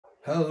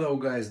Hello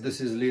guys, this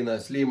is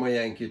Lima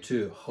Yankee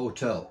 2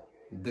 Hotel.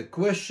 The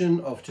question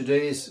of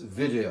today's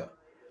video: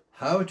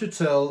 how to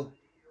tell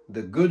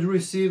the good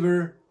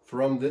receiver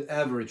from the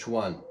average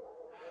one?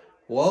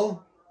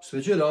 Well,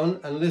 switch it on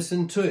and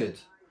listen to it,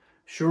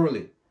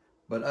 surely.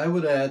 But I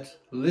would add,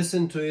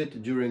 listen to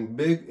it during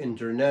big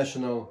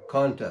international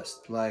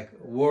contests like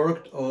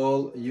Worked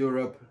All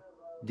Europe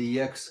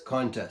DX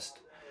Contest,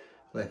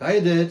 like I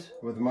did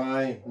with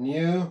my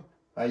new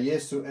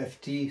YAESU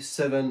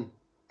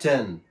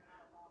FT-710.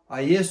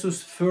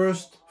 YAESU's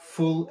first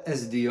full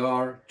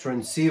SDR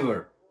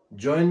transceiver.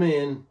 Join me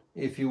in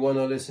if you want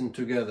to listen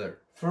together.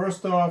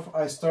 First off,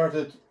 I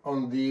started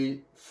on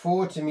the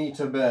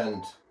 40-meter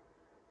band,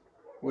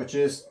 which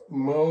is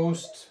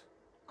most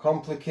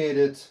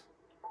complicated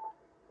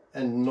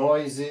and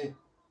noisy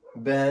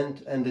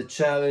band and a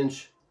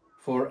challenge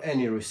for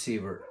any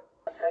receiver.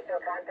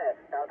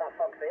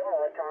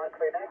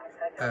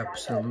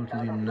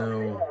 Absolutely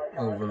no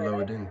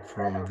overloading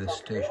from the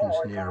stations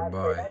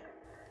nearby.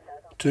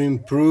 To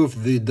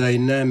improve the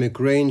dynamic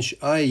range,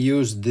 I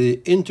used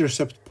the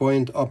intercept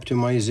point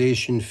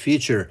optimization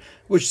feature,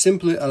 which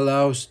simply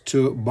allows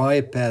to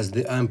bypass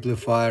the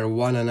amplifier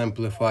 1 and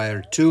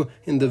amplifier 2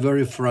 in the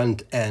very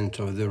front end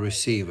of the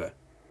receiver.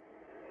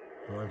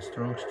 One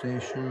strong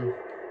station.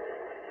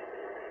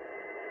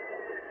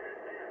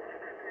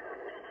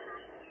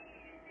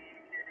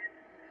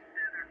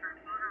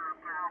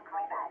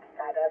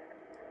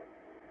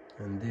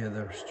 And the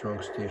other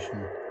strong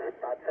station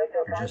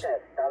just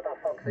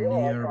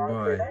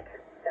nearby.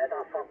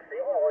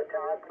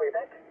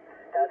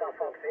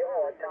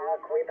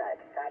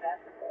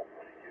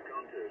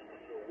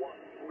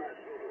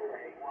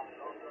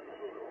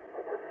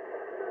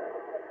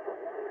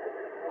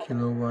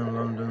 Kilo 1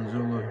 London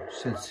Zulu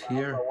sits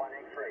here.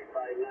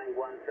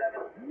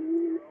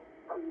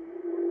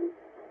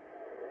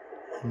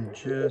 And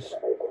just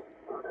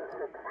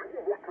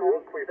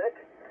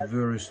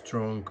very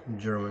strong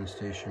German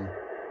station.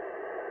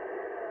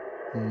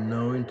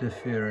 No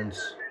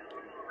interference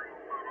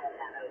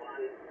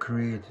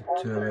created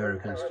to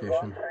American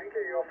station.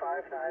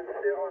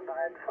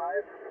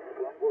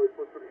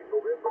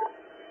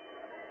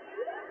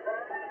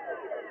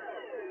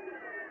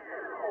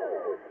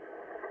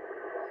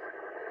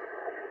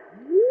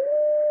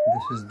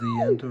 This is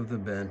the end of the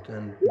band,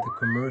 and the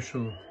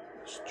commercial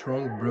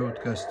strong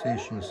broadcast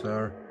stations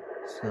are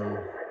some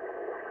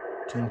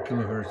 10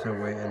 kilohertz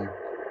away, and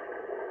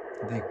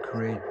they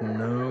create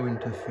no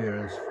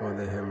interference for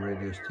the ham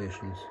radio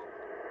stations.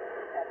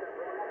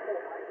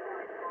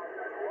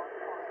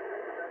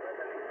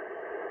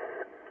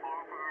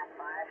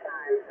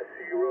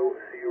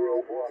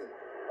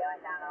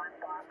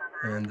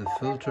 And the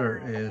filter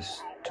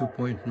is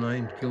 2.9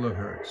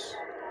 kilohertz,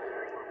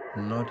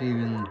 not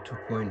even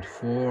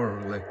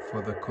 2.4 like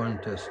for the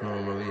contest.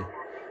 Normally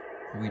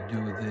we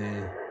do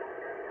the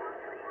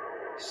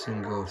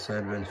single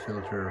sideband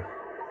filter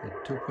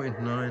at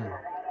 2.9,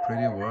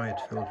 pretty wide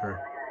filter.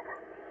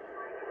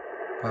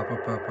 Papa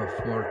Papa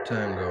 4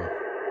 Tango,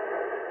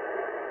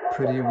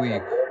 pretty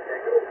weak,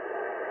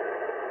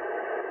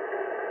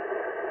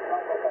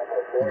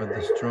 but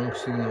the strong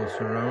signals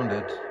around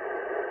it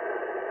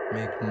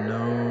make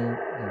no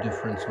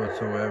difference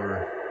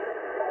whatsoever.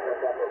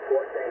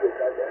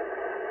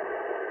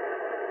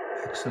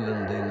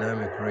 Excellent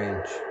dynamic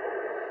range,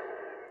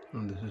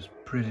 and this is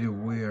pretty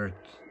weird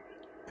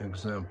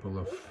example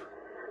of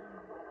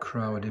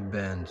crowded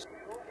bands.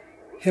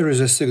 Here is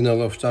a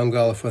signal of Tango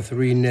Alpha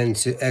 3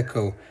 Nancy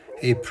Echo,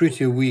 a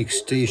pretty weak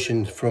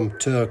station from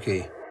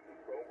Turkey.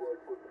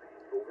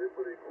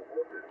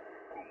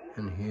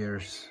 And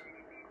here's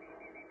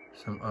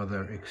some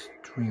other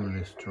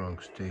extremely strong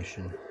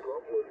station.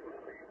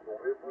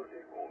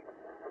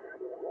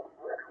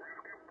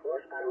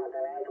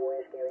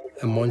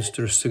 A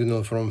monster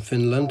signal from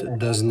Finland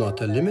does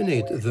not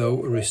eliminate,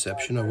 though,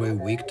 reception of a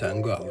weak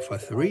Tango Alpha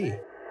 3.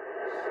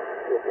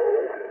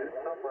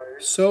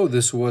 So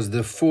this was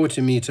the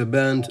 40-meter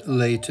band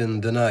late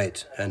in the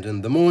night, and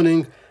in the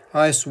morning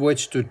I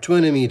switched to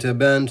 20-meter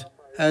band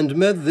and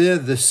met there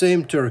the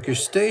same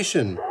Turkish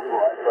station.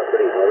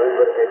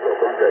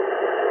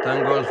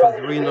 Tango Alpha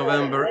 3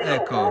 November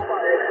Echo.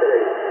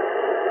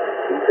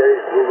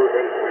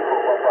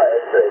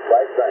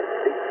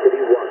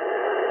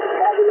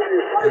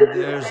 And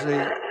there's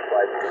a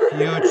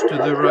huge to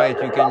the right,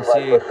 you can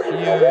see a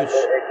huge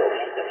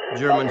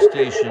German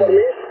station.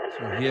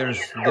 So here's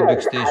the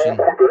big station.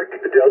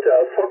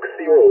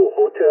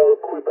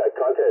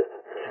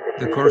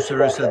 The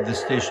cursor is at the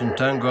station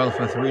Tango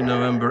Alpha 3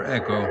 November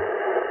Echo.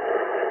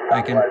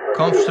 I can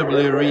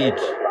comfortably read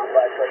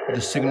the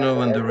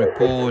signal and the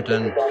report,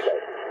 and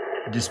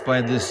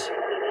despite this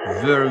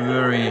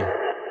very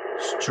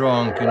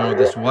strong,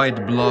 this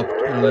white blob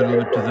a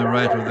little bit to the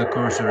right of the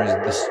cursor is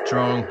the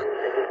strong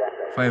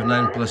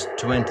 59 plus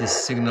 20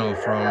 signal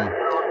from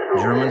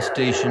German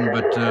station,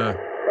 but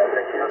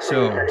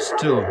so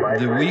still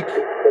the weak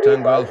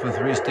Tango Alpha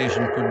 3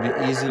 station could be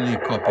easily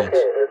copied.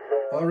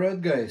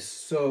 Alright guys,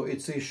 so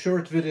it's a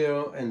short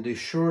video and a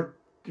short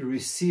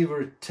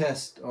receiver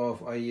test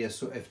of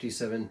YAESU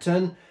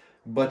FT-710,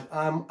 but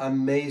I'm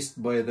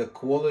amazed by the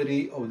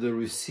quality of the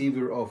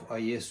receiver of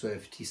YAESU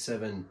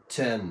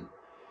FT-710,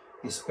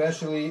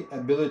 especially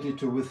ability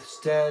to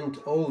withstand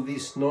all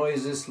these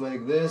noises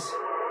like this,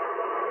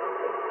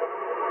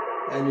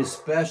 and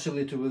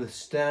especially to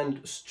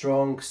withstand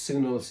strong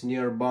signals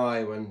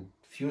nearby when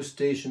few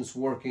stations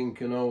working,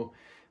 you know,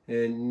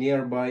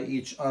 nearby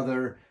each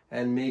other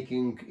and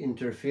making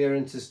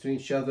interferences to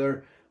each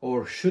other,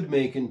 or should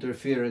make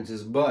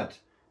interferences, but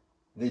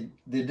they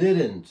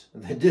didn't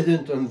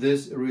on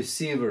this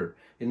receiver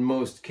in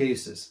most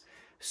cases.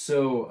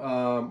 So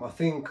I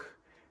think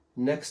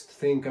next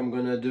thing I'm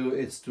gonna do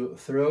is to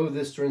throw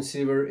this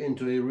transceiver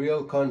into a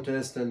real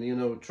contest and, you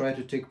know, try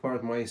to take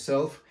part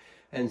myself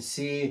and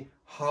see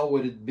how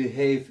would it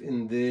behave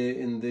in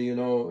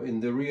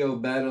the real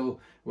battle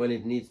when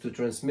it needs to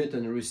transmit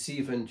and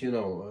receive, and you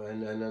know,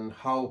 and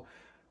how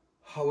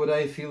would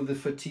I feel the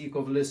fatigue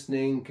of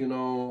listening, you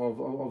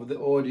know, of the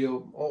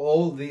audio.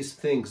 All these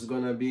things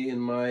gonna be in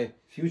my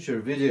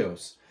future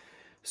videos.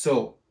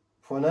 So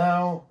for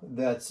now,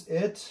 that's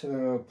it.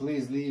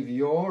 Please leave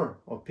your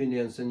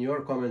opinions and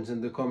your comments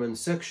in the comment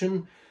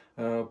section.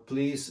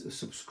 Please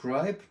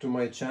subscribe to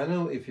my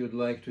channel if you'd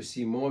like to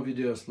see more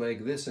videos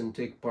like this and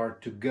take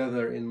part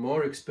together in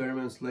more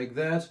experiments like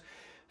that.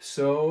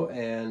 So,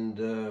 and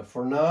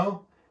for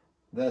now,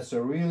 that's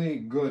a really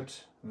good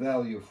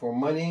value for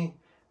money,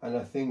 and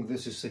I think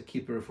this is a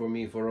keeper for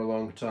me for a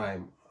long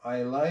time.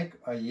 I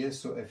like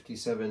YAESU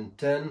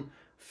FT-710,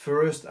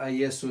 first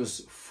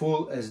YAESU's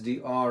full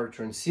SDR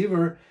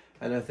transceiver,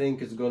 and I think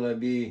it's gonna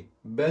be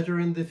better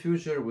in the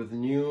future with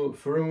new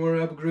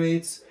firmware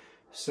upgrades.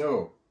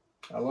 So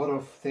a lot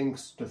of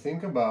things to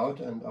think about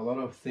and a lot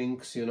of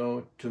things, you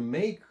know, to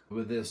make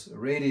with this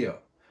radio.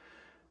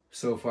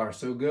 So far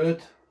so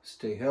good.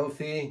 Stay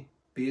healthy.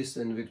 Peace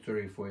and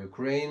victory for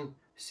Ukraine.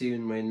 See you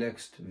in my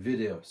next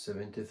video.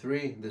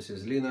 73. This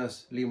is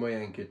Linas, Lima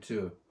Yankee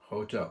 2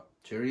 Hotel.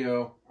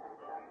 Cheerio.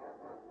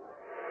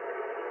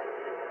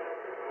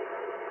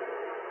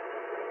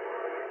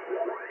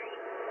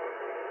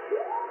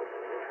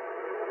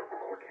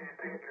 Okay,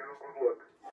 thank you. Good luck.